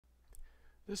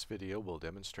This video will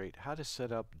demonstrate how to set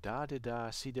up Dahdidah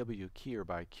CW Keyer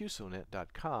by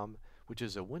Qsonet.com, which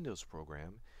is a Windows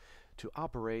program, to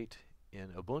operate in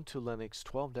Ubuntu Linux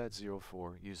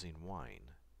 12.04 using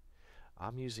Wine.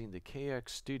 I'm using the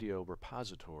kxstudio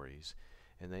repositories,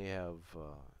 and they have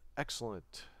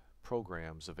excellent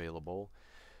programs available,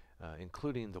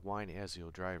 including the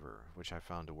WINEASIO driver, which I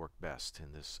found to work best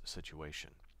in this situation.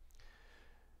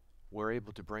 We're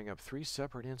able to bring up 3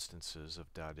 separate instances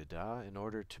of Dahdidah in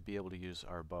order to be able to use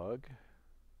our bug,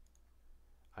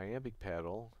 iambic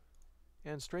paddle,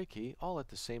 and stray key all at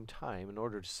the same time in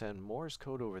order to send Morse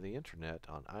code over the internet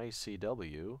on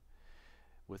ICW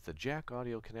with the Jack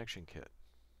Audio Connection Kit.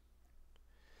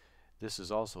 This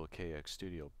is also a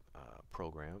kxstudio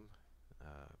program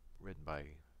written by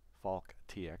Falk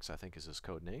TX, I think is his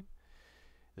code name.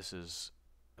 This is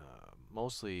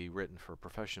mostly written for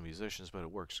professional musicians, but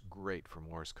it works great for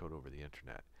Morse code over the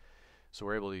internet. So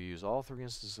we're able to use all 3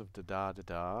 instances of the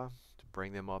Dahdidah to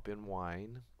bring them up in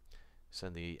Wine,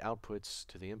 send the outputs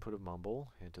to the input of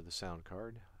Mumble and to the sound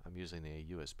card. I'm using a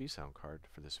USB sound card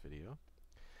for this video.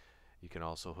 You can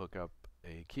also hook up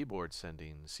a keyboard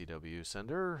sending CW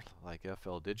sender like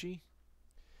FL Digi.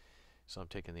 So I'm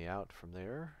taking the out from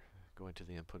there, going to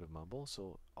the input of Mumble.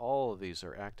 So all of these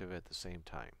are active at the same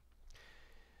time.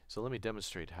 So let me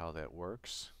demonstrate how that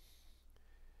works.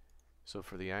 So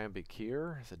for the iambic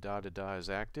keyer, the Dahdidah is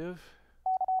active.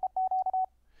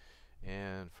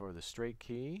 And for the straight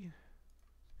key,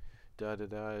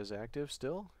 Dahdidah is active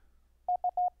still.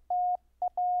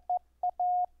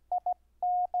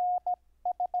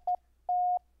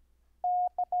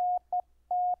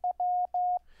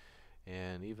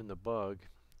 And even the bug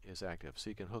is active.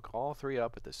 So you can hook all 3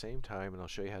 up at the same time, and I'll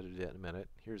show you how to do that in a minute.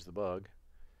 Here's the bug.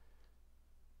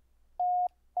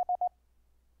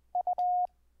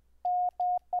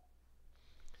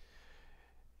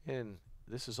 And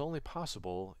this is only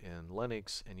possible in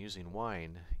Linux and using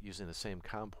Wine using the same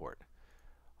COM port.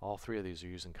 All 3 of these are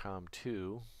using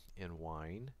COM2 in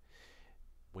Wine.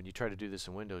 When you try to do this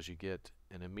in Windows, you get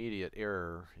an immediate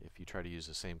error if you try to use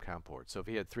the same COM port. So if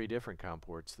you had 3 different COM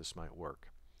ports, this might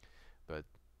work. But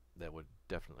that would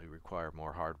definitely require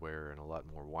more hardware and a lot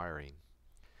more wiring.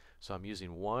 So I'm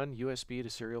using one USB to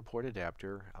serial port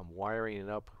adapter. I'm wiring it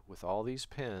up with all these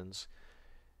pins.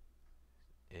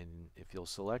 And if you'll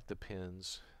select the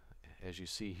pins, as you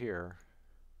see here,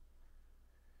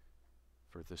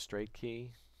 for the straight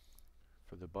key,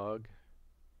 for the bug,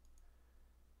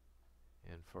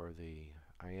 and for the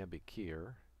iambic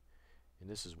keyer, and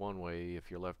this is one way,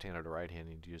 if you're left-handed or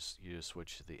right-handed, you just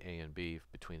switch the A and B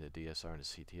between the DSR and the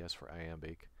CTS for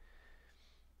iambic.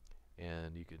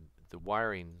 And you can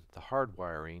the hard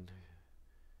wiring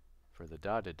for the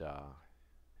Dahdidah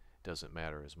doesn't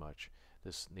matter as much.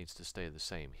 This needs to stay the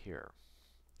same here.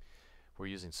 We're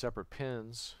using separate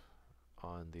pins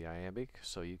on the iambic,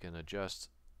 so you can adjust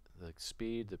the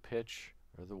speed, the pitch,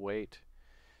 or the weight.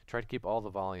 Try to keep all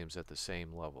the volumes at the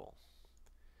same level.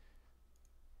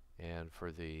 And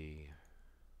for the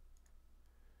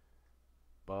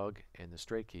bug and the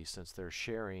straight key, since they're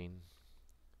sharing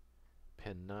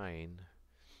pin 9,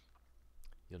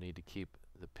 you'll need to keep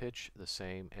the pitch the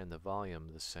same and the volume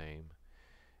the same.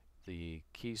 The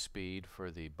key speed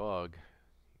for the bug,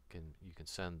 you can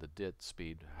send the DIT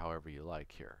speed however you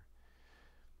like here.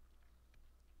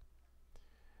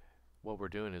 What we're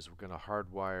doing is we're going to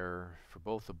hardwire for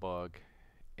both the bug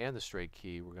and the straight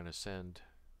key. We're going to send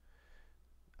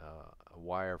a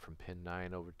wire from pin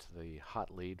 9 over to the hot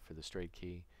lead for the straight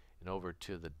key and over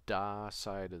to the DA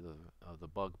side of the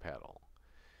bug paddle.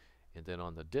 And then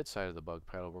on the DIT side of the bug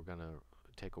paddle, we're going to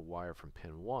take a wire from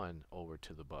pin 1 over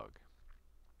to the bug.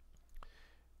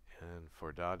 And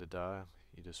for Dahdidah,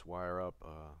 you just wire up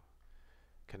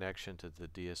a connection to the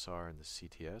DSR and the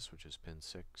CTS, which is pin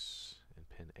 6 and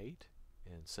pin 8,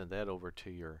 and send that over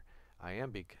to your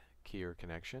iambic keyer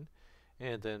connection.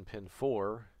 And then pin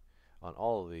 4 on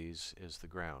all of these is the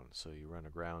ground. So you run a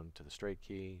ground to the straight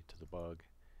key, to the bug,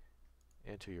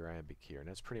 and to your iambic keyer. And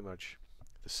that's pretty much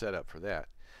the setup for that.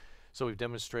 So we've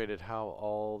demonstrated how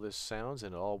all this sounds,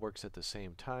 and it all works at the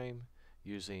same time,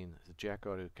 using the Jack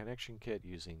Audio Connection Kit,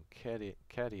 using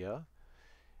Dahdidah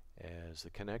as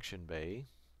the connection bay.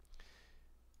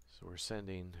 So we're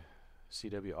sending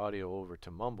CW audio over to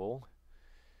Mumble.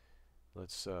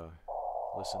 Let's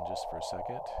listen just for a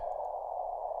second.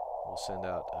 We'll send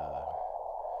out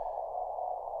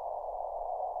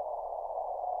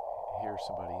hear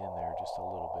somebody in there just a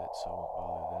little bit, so I won't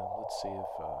bother them. Let's see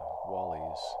if Wally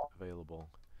is available.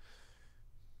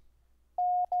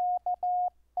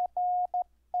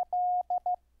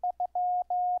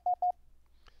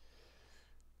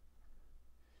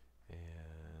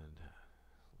 And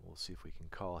we'll see if we can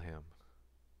call him.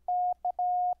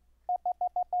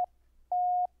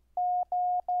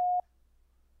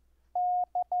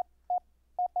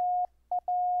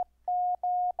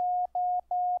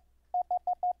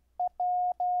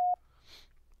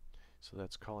 So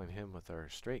that's calling him with our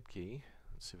straight key.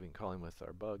 Let's see if we can call him with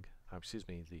our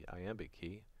the iambic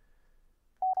key.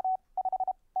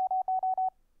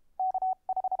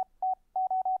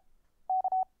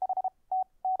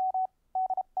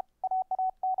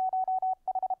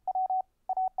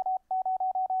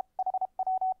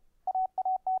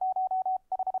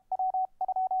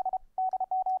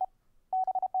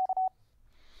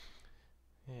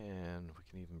 And we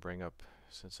can even bring up,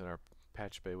 since in our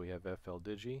patch bay we have FL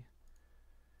Digi,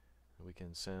 we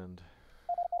can send,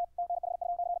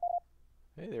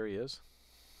 hey, there he is.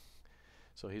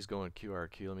 So he's going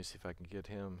QRQ. Let me see if I can get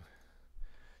him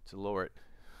to lower it.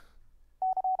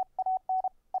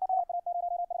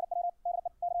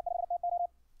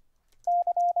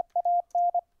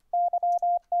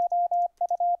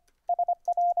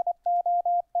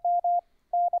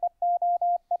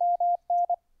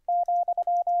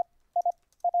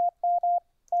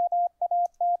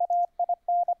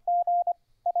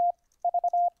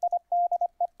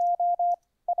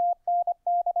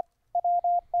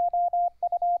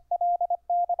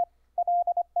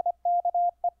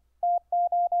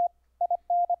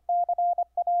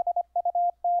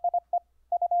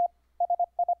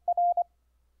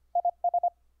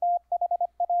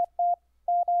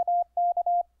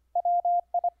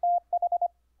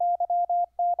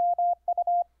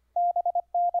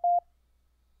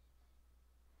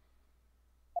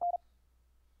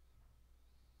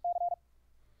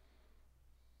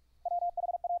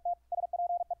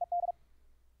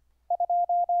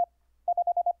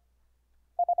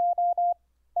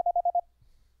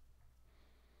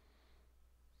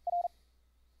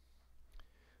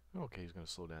 Okay, he's going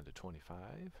to slow down to 25.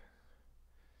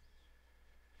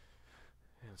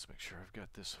 And let's make sure I've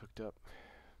got this hooked up.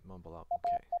 Mumble out.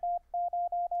 Okay.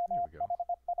 There we go.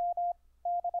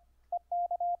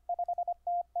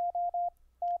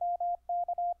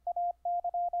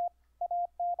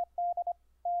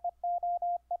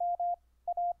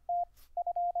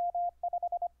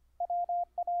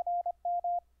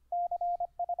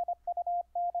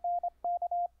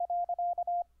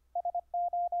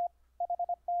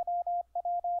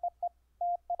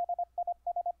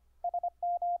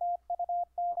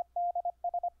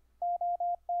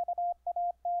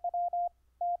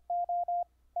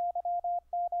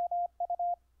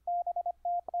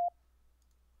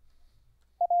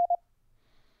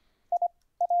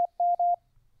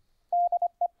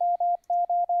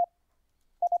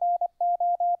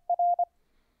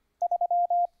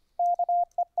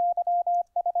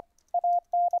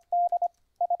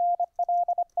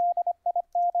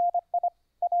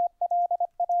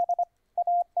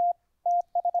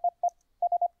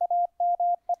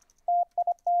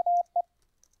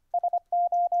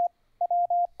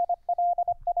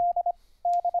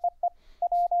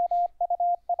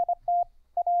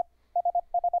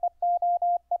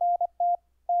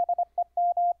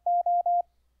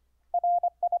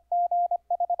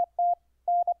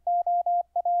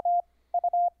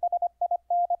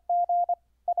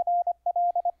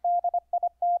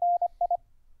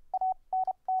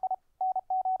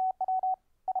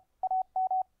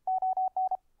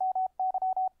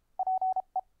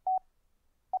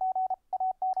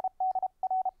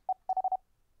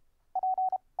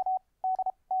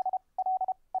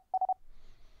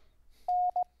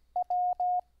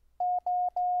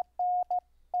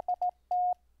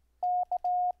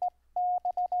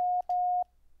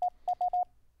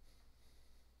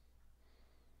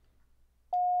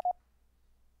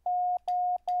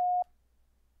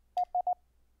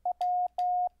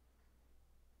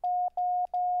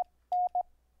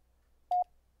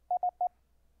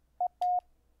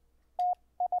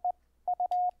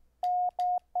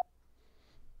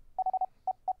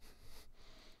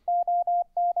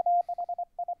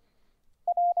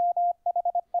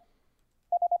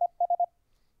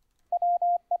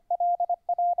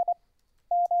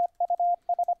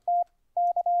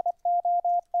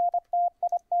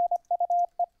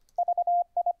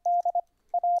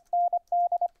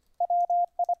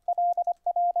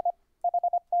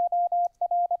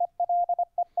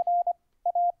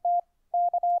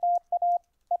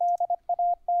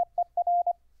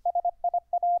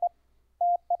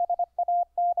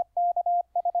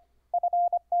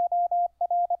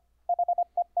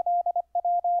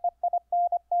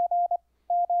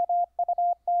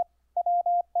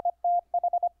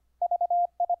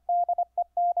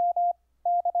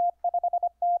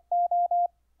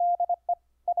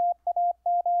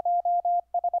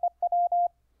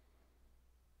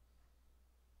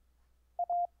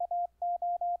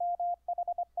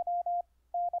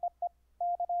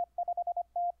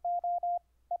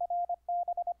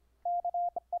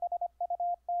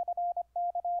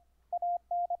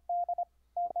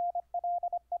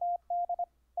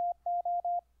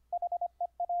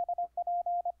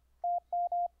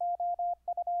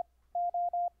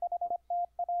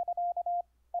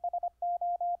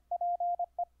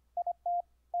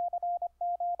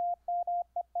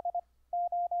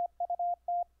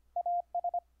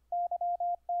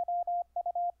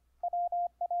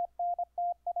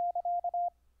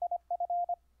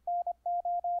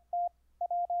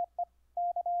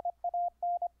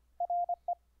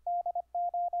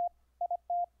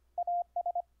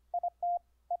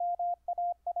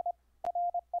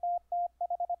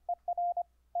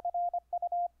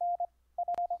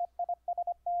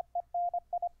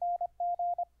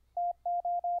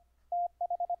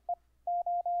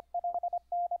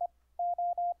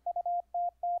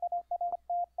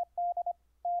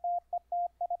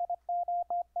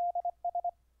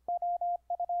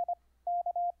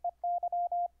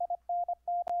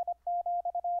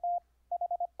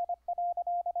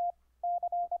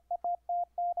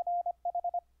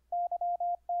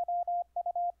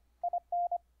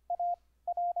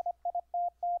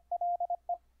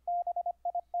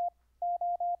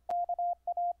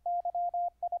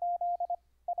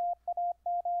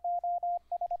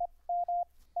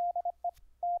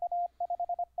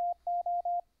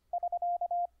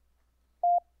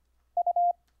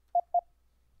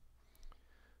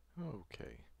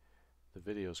 Okay, the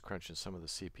video is crunching some of the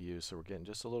CPU, so we're getting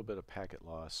just a little bit of packet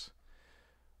loss,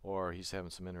 or he's having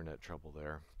some internet trouble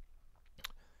there.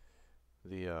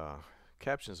 The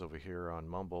captions over here on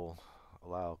Mumble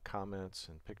allow comments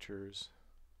and pictures.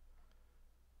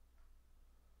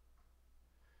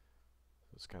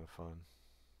 It's kind of fun.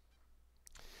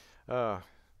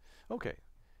 Okay,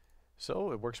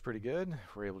 so it works pretty good.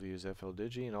 We're able to use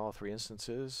FLDigi in all three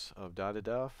instances of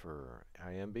Dahdidah for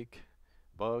iambic,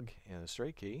 bug, and the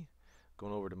straight key.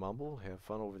 Going over to Mumble, have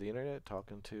fun over the internet,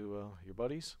 talking to your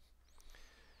buddies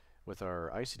with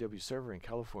our ICW server in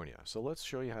California. So let's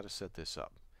show you how to set this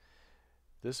up.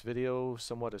 This video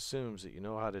somewhat assumes that you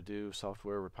know how to do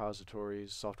software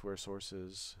repositories, software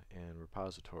sources, and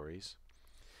repositories.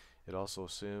 It also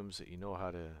assumes that you know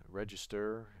how to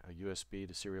register a USB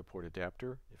to serial port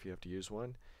adapter if you have to use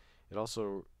one. It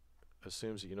also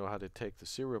assumes that you know how to take the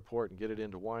serial port and get it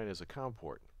into Wine as a COM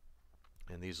port.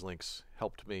 And these links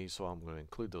helped me, so I'm going to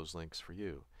include those links for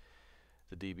you.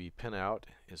 The DB pinout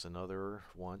is another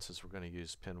one, since we're going to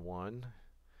use pin 1.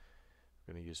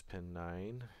 We're going to use pin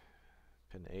 9,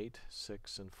 pin 8,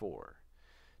 6, and 4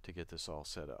 to get this all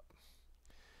set up.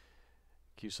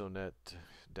 Qsonet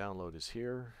download is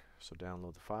here, so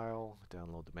download the file,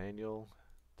 download the manual.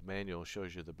 The manual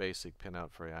shows you the basic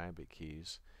pinout for iambic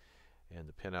keys, and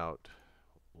the pinout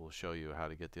will show you how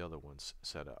to get the other ones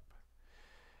set up.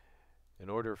 In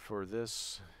order for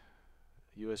this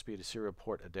USB to serial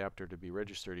port adapter to be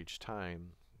registered each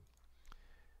time,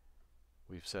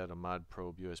 we've set a mod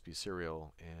probe USB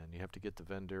serial, and you have to get the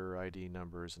vendor ID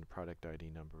numbers and product ID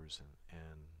numbers,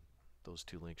 and those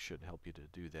two links should help you to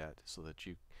do that, so that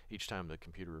you, each time the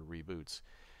computer reboots,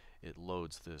 it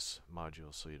loads this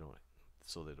module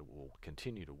so that it will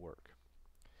continue to work.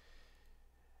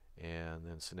 And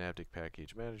then Synaptic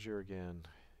Package Manager again.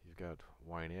 You've got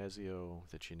WINEASIO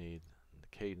that you need, and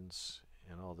the Cadence,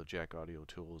 and all the jack audio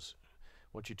tools.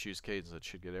 Once you choose Cadence, that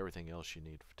should get everything else you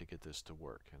need to get this to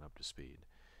work and up to speed.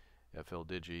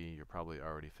 FLDigi you're probably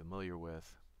already familiar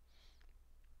with,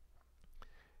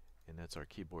 and that's our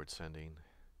keyboard sending.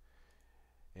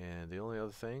 And the only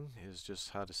other thing is just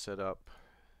how to set up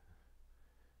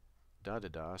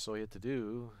Dahdidah. So all you have to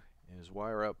do is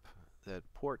wire up that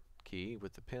port key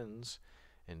with the pins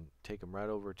and take them right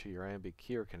over to your iambic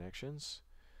keyer connections,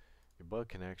 your bug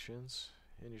connections,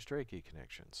 and your straight key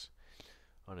connections.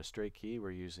 On a straight key we're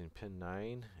using pin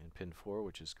 9 and pin 4,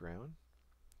 which is ground.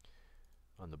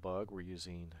 On the bug we're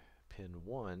using pin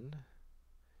 1,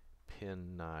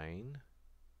 pin 9,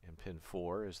 and pin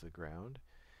 4 is the ground.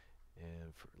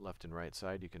 And for left and right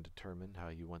side you can determine how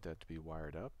you want that to be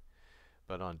wired up.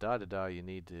 But on Dahdidah you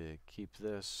need to keep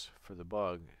this for the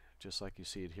bug just like you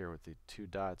see it here, with the two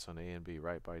dots on A and B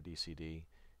right by DCD,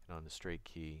 and on the straight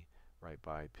key right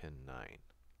by pin 9.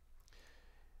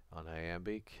 On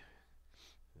iambic,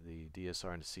 the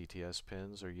DSR and the CTS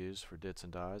pins are used for dits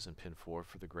and dahs, and pin 4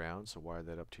 for the ground, so wire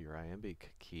that up to your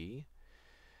iambic key.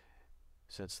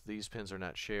 Since these pins are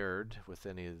not shared with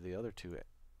any of the other two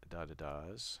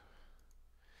Dahdidahs,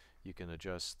 you can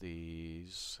adjust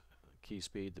these key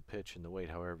speed, the pitch, and the weight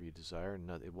however you desire,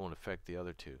 and it won't affect the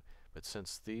other two. But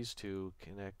since these two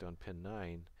connect on pin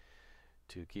 9,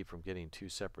 to keep from getting two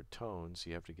separate tones,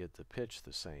 you have to get the pitch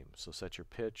the same. So set your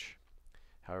pitch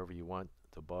however you want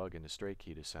the bug and the straight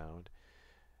key to sound.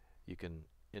 You can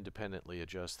independently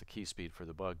adjust the key speed for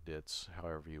the bug dits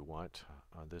however you want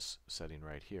on this setting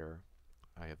right here.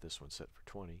 I have this one set for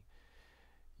 20.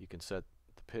 You can set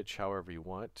the pitch however you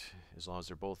want, as long as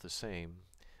they're both the same.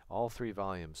 All three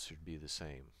volumes should be the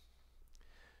same,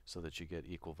 so that you get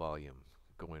equal volume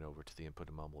going over to the input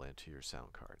and mumble and to your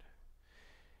sound card.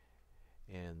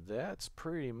 And that's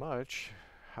pretty much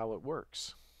how it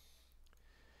works.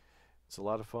 It's a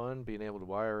lot of fun being able to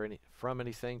wire from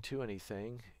anything to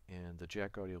anything in the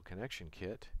jack audio connection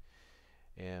kit.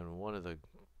 And one of the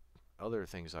other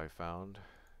things I found,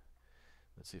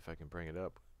 let's see if I can bring it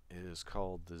up, is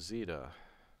called the Zeta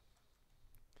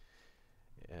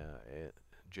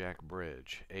jack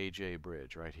bridge, AJ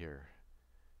bridge right here.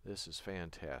 This is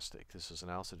fantastic. This is an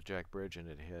Alcida jack bridge, and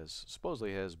it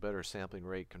supposedly has better sampling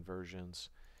rate conversions,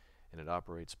 and it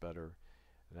operates better.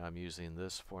 And I'm using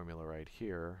this formula right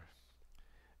here,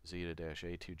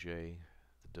 Zeta-A2J,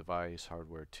 the device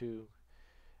hardware 2,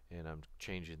 and I'm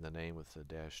changing the name with the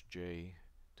 -J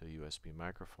to USB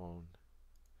microphone,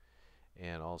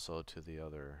 and also to the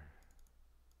other,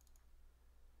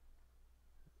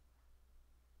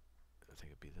 I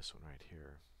think it'd be this one right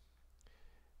here,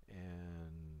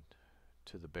 and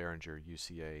to the Behringer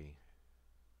UCA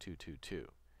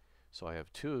 222. So I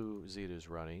have two Zetas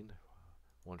running,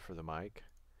 one for the mic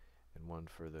and one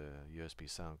for the USB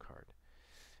sound card.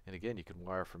 And again, you can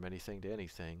wire from anything to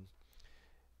anything,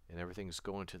 and everything's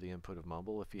going to the input of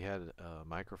mumble. If you had a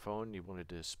microphone, you wanted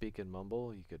to speak in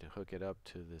mumble, you could hook it up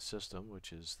to the system,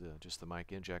 which is just the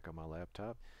mic in jack on my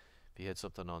laptop. If you had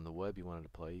something on the web you wanted to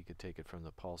play, you could take it from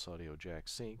the pulse audio jack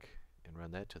sync and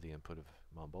run that to the input of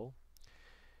mumble.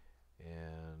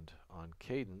 And on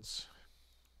cadence,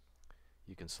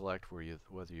 you can select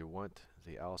whether you want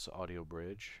the ALSA audio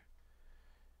bridge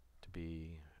to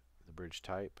be the bridge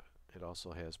type. It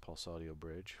also has pulse audio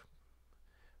bridge,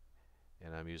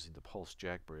 and I'm using the pulse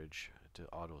jack bridge to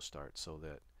auto start so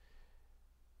that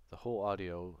the whole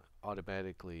audio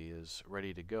automatically is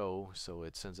ready to go, so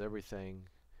it sends everything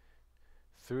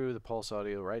through the pulse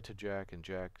audio right to jack and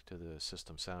jack to the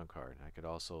system sound card. I could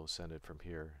also send it from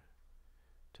here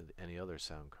to any other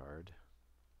sound card.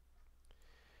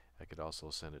 I could also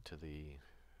send it to the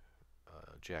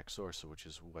jack source, which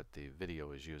is what the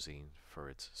video is using for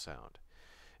its sound.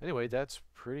 Anyway, that's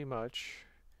pretty much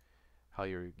how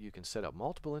you can set up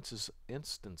multiple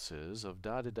instances of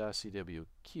Dahdidah CW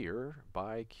Keyer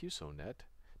by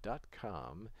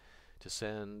Qsonet.com to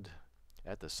send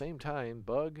at the same time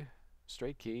bug,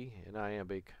 straight key, and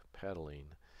iambic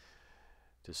paddling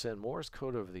to send Morse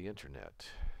code over the internet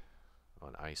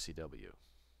on ICW.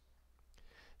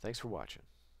 Thanks for watching.